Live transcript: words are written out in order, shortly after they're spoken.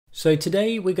So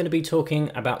today we're going to be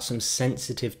talking about some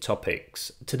sensitive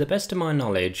topics, to the best of my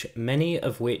knowledge, many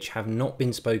of which have not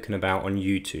been spoken about on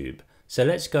YouTube. So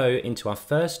let's go into our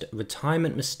first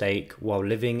retirement mistake while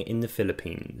living in the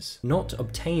Philippines: not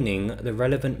obtaining the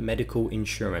relevant medical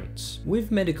insurance. With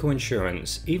medical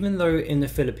insurance, even though in the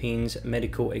Philippines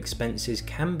medical expenses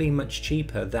can be much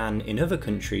cheaper than in other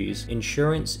countries,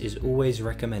 insurance is always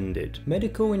recommended.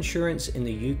 Medical insurance in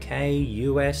the UK,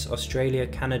 US, Australia,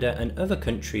 Canada and other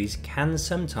countries can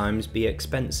sometimes be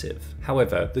expensive.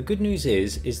 However, the good news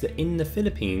is that in the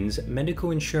Philippines,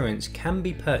 medical insurance can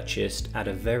be purchased at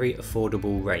a very affordable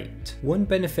rate. One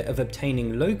benefit of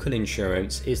obtaining local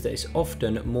insurance is that it's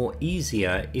often more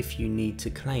easier if you need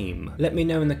to claim. Let me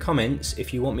know in the comments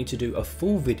if you want me to do a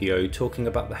full video talking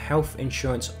about the health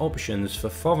insurance options for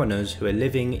foreigners who are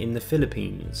living in the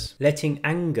Philippines. Letting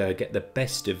anger get the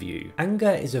best of you.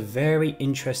 Anger is a very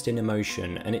interesting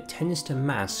emotion and it tends to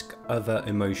mask other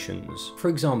emotions. For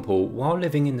example, while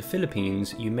living in the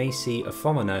Philippines, you may see a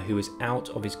foreigner who is out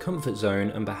of his comfort zone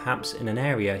and perhaps in an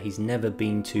area he's never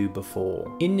been to before.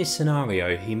 In this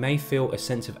scenario, he may feel a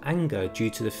sense of anger due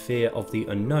to the fear of the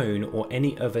unknown or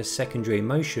any other secondary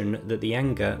emotion that the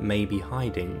anger may be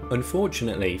hiding.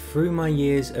 Unfortunately, through my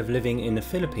years of living in the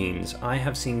Philippines, I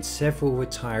have seen several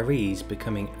retirees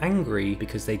becoming angry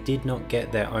because they did not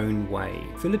get their own way.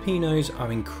 Filipinos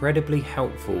are incredibly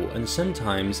helpful and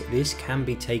sometimes this can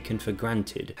be taken for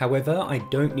granted. However, I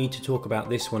don't need to talk about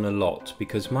this one a lot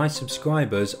because my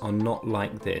subscribers are not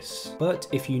like this. But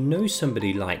if you know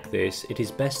somebody like this, it is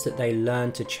best that they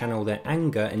learn to channel their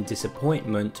anger and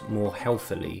disappointment more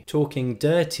healthily. Talking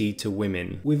dirty to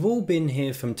women. We've all been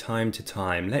here from time to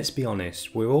time, let's be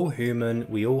honest, we're all human,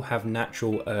 we all have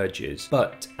natural urges.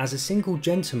 But as a single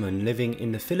gentleman living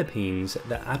in the Philippines,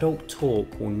 the adult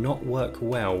talk will not work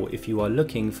well if you are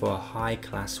looking for a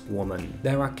high-class woman.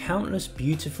 There are countless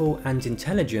beautiful and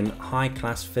intelligent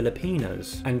high-class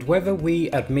Filipinas, and whether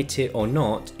we admit it or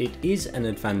not, it is an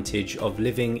advantage of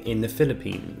living in the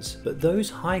Philippines. But those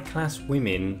high-class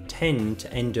women tend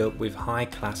to end up with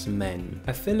high-class men.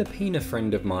 A Filipina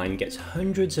friend of mine gets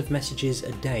hundreds of messages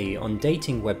a day on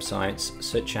dating websites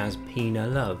such as Pina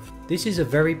Love. This is a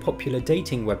very popular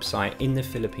dating website in the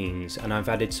Philippines and I've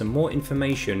added some more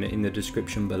information in the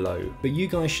description below. But you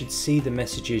guys should see the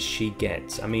messages she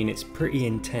gets. I mean, it's pretty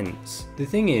intense. The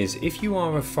thing is, if you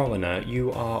are a foreigner,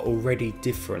 you are already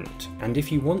different. And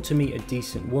if you want to meet a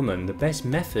decent woman, the best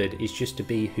method is just to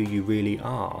be who you really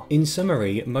are. In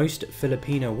summary, most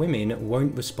Filipino women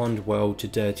won't respond well to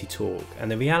dirty talk. And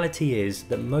the reality is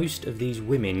that most of these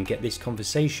women get this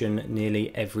conversation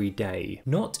nearly every day.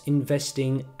 Not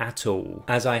investing at all.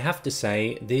 As I have to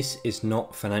say, this is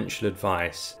not financial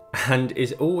advice. And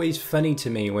it's always funny to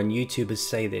me when YouTubers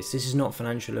say this is not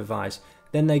financial advice,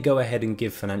 then they go ahead and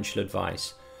give financial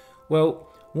advice. Well,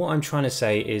 what I'm trying to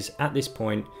say is at this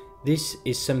point, this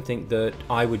is something that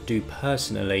I would do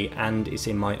personally and it's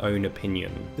in my own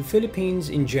opinion. The Philippines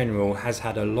in general has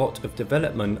had a lot of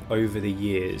development over the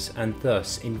years and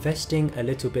thus investing a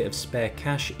little bit of spare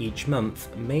cash each month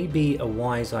may be a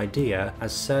wise idea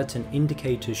as certain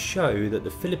indicators show that the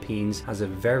Philippines has a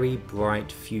very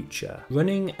bright future.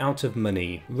 Running out of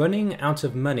money. Running out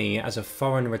of money as a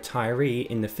foreign retiree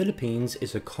in the Philippines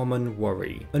is a common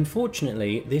worry.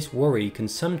 Unfortunately, this worry can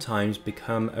sometimes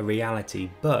become a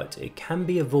reality, but it can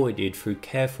be avoided through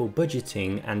careful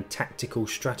budgeting and tactical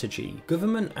strategy.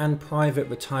 Government and private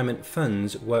retirement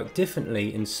funds work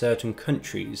differently in certain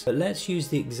countries, but let's use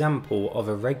the example of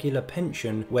a regular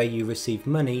pension where you receive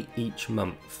money each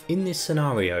month. In this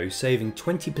scenario, saving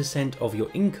 20% of your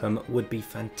income would be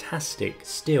fantastic.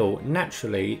 Still,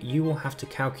 naturally, you will have to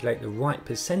calculate the right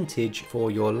percentage for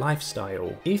your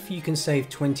lifestyle. If you can save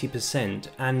 20%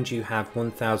 and you have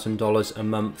 $1,000 a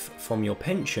month from your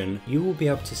pension, you will be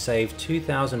able to save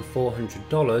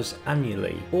 $2,400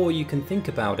 annually. Or you can think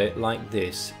about it like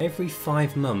this: every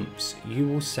 5 months you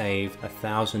will save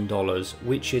 $1,000,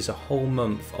 which is a whole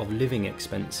month of living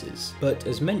expenses. But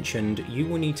as mentioned, you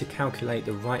will need to calculate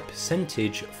the right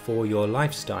percentage for your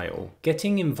lifestyle.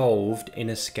 Getting involved in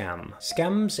a scam.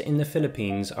 Scams in the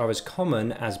Philippines are as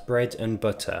common as bread and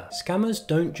butter. Scammers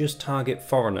don't just target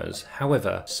foreigners,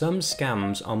 however, some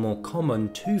scams are more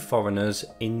common to foreigners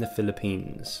in the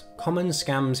Philippines. Common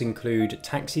scams scams include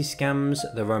taxi scams,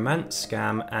 the romance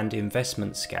scam, and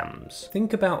investment scams.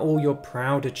 Think about all your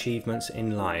proud achievements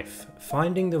in life.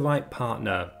 Finding the right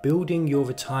partner, building your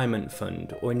retirement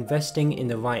fund, or investing in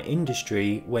the right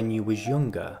industry when you was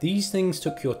younger. These things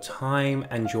took your time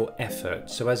and your effort,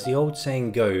 so as the old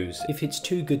saying goes, if it's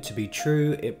too good to be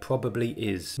true, it probably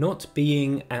is. Not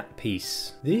being at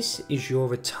peace. This is your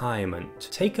retirement.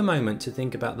 Take a moment to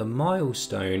think about the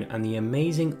milestone and the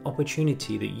amazing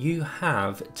opportunity that you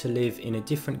have to live in a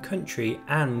different country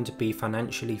and be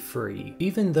financially free.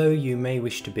 Even though you may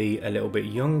wish to be a little bit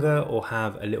younger or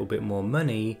have a little bit more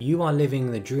money, you are living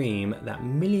the dream that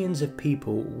millions of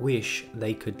people wish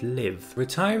they could live.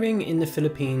 Retiring in the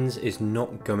Philippines is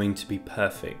not going to be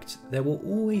perfect. There will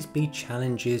always be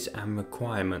challenges and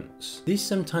requirements. This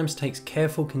sometimes takes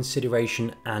careful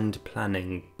consideration and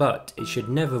planning, but it should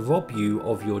never rob you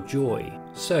of your joy.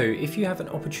 So if you have an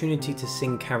opportunity to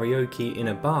sing karaoke in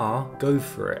a bar, go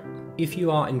for it. If you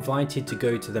are invited to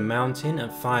go to the mountain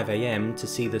at 5 AM to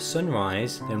see the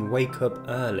sunrise, then wake up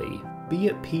early. Be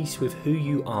at peace with who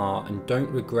you are and don't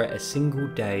regret a single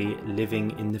day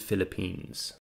living in the Philippines.